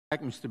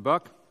Mr.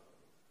 Buck.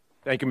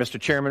 Thank you, Mr.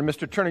 Chairman.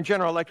 Mr. Attorney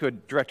General, I'd like to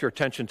direct your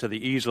attention to the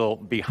easel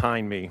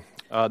behind me.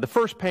 The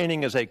first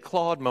painting is a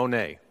Claude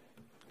Monet.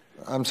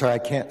 I'm sorry,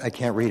 I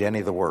can't read any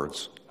of the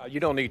words. You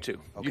don't need to.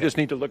 Okay. You just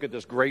need to look at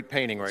this great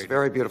painting right here. It's a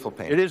very beautiful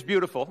painting. It is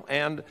beautiful,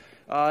 and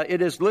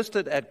it is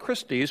listed at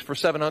Christie's for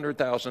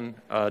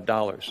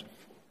 $700,000.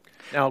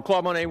 Now,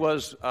 Claude Monet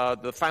was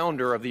the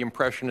founder of the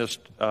Impressionist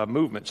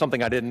movement,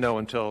 something I didn't know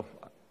until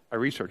I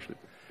researched it.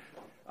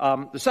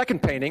 The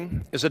second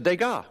painting is a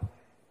Degas.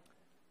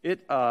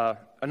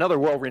 Another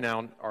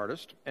world-renowned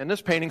artist, and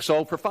this painting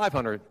sold for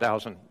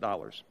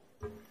 $500,000.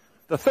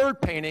 The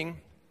third painting,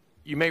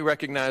 you may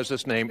recognize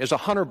this name, is a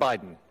Hunter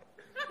Biden.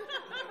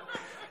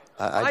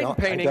 I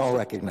don't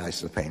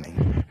recognize the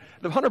painting.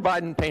 The Hunter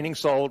Biden painting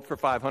sold for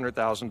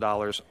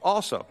 $500,000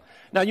 also.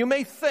 Now, you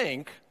may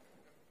think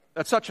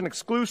that such an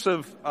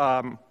exclusive,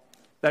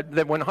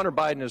 that when Hunter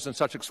Biden is in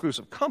such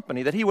exclusive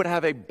company, that he would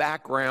have a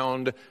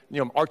background,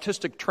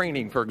 artistic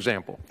training, for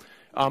example.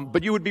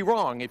 But you would be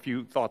wrong if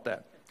you thought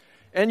that.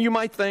 And you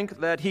might think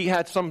that he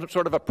had some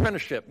sort of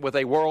apprenticeship with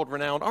a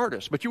world-renowned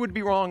artist, but you would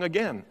be wrong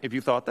again if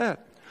you thought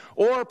that.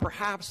 Or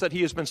perhaps that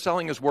he has been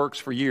selling his works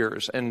for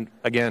years, and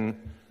again,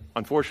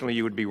 unfortunately,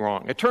 you would be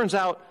wrong. It turns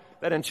out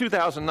that in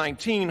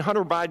 2019,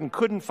 Hunter Biden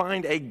couldn't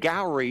find a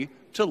gallery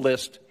to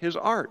list his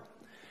art.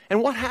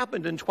 And what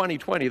happened in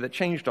 2020 that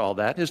changed all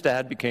that? His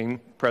dad became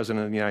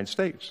president of the United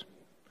States.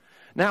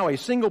 Now, a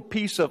single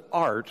piece of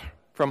art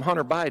from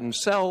Hunter Biden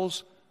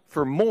sells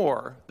for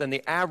more than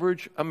the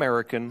average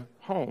American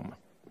home.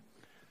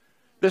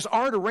 This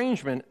art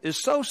arrangement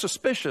is so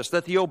suspicious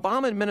that the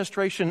Obama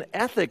administration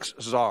ethics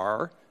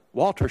czar,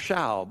 Walter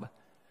Schaub,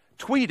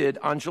 tweeted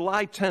on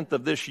July 10th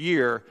of this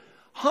year,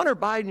 Hunter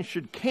Biden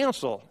should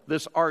cancel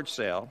this art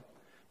sale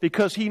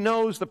because he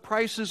knows the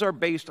prices are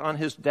based on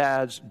his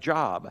dad's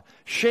job.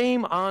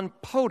 Shame on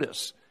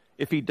POTUS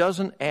if he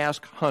doesn't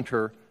ask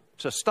Hunter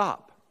to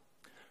stop.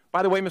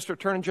 By the way, Mr.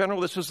 Attorney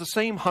General, this is the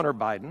same Hunter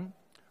Biden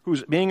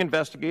who's being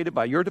investigated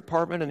by your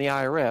department and the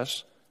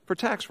IRS for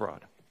tax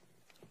fraud.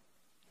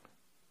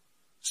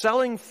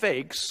 Selling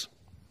fakes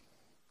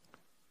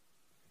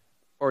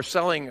or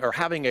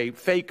having a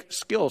fake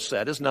skill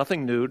set is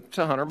nothing new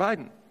to Hunter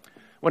Biden.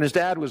 When his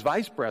dad was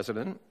vice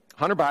president,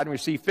 Hunter Biden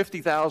received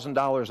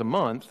 $50,000 a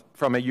month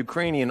from a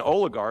Ukrainian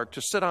oligarch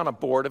to sit on a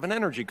board of an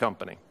energy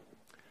company.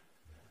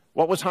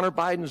 What was Hunter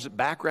Biden's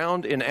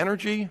background in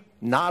energy?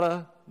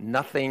 Nada,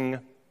 nothing,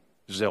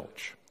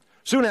 zilch.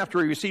 Soon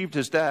after he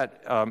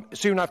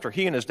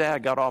and his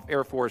dad got off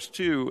Air Force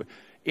Two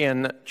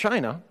in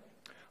China,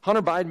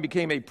 Hunter Biden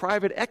became a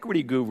private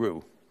equity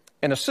guru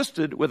and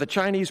assisted with a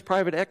Chinese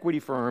private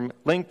equity firm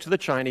linked to the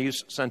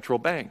Chinese central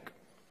bank.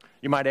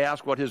 You might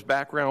ask what his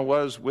background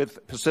was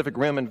with Pacific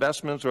Rim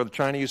Investments or the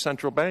Chinese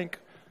central bank.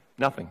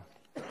 Nothing.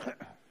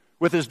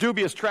 With his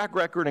dubious track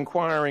record,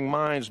 inquiring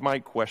minds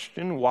might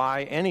question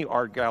why any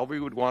art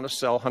gallery would want to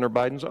sell Hunter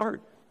Biden's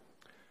art.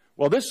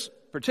 Well, this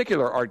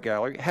particular art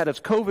gallery had its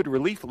COVID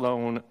relief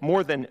loan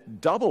more than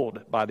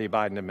doubled by the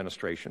Biden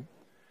administration.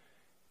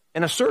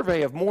 In a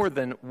survey of more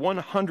than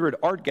 100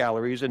 art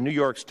galleries in New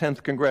York's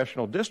 10th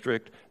Congressional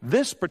District,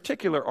 this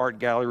particular art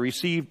gallery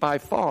received by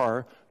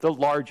far the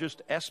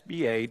largest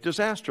SBA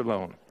disaster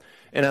loan.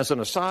 And as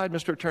an aside,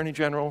 Mr. Attorney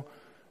General,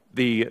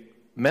 the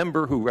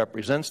member who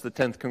represents the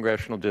 10th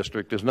Congressional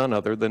District is none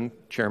other than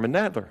Chairman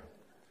Nadler.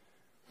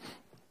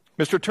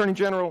 Mr. Attorney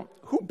General,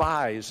 who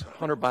buys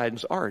Hunter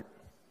Biden's art?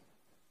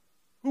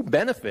 Who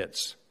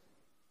benefits?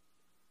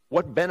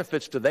 What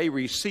benefits do they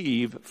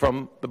receive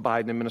from the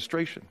Biden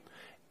administration?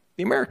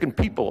 The American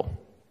people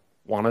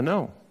want to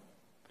know.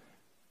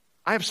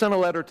 I have sent a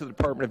letter to the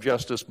Department of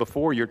Justice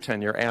before your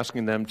tenure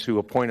asking them to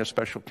appoint a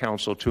special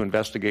counsel to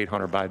investigate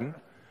Hunter Biden.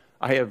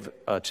 I have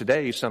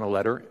today sent a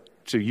letter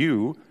to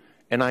you,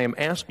 and I am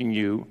asking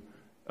you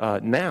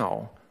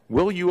now,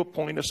 will you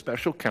appoint a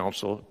special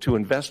counsel to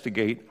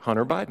investigate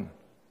Hunter Biden?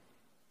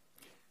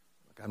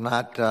 I'm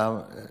not,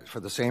 for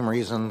the same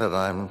reason that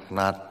I'm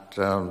not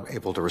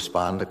able to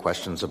respond to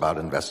questions about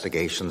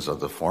investigations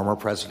of the former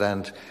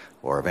president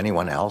or of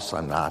anyone else.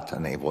 I'm not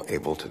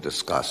able to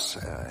discuss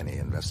any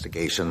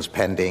investigations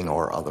pending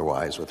or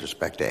otherwise with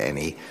respect to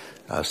any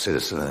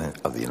citizen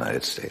of the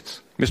United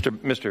States.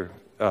 Mr.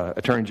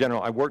 Attorney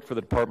General, I worked for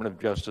the Department of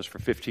Justice for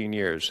 15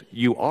 years.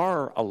 You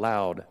are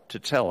allowed to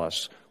tell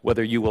us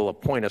whether you will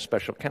appoint a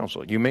special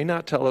counsel. You may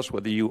not tell us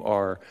whether you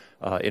are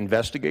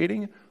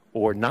investigating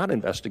or not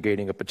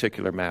investigating a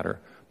particular matter,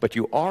 but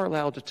you are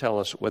allowed to tell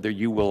us whether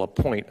you will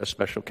appoint a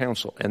special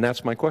counsel, and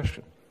that's my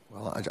question.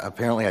 Well,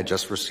 apparently I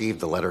just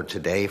received the letter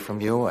today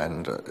from you,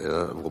 and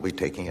we'll be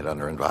taking it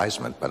under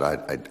advisement, but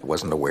I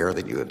wasn't aware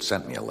that you had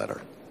sent me a letter.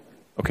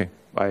 Okay,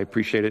 I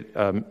appreciate it.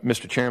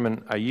 Mr.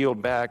 Chairman, I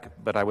yield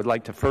back, but I would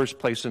like to first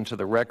place into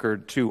the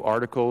record two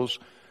articles.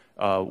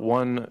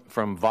 One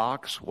from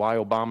Vox, why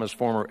Obama's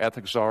former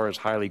ethics czar is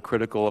highly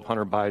critical of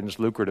Hunter Biden's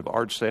lucrative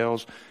art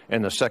sales,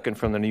 and the second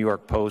from the New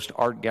York Post,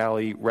 art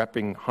gallery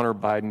repping Hunter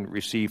Biden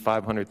received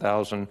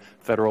 $500,000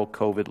 federal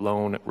COVID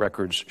loan,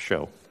 records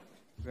show.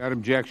 Without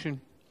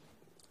objection.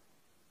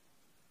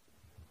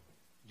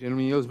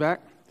 Gentleman yields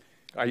back.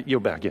 I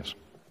yield back, yes.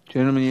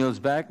 Gentleman yields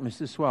back.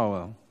 Mr.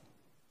 Swalwell.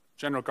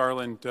 General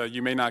Garland,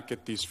 you may not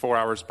get these 4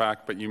 hours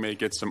back, but you may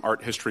get some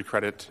art history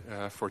credit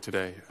for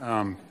today.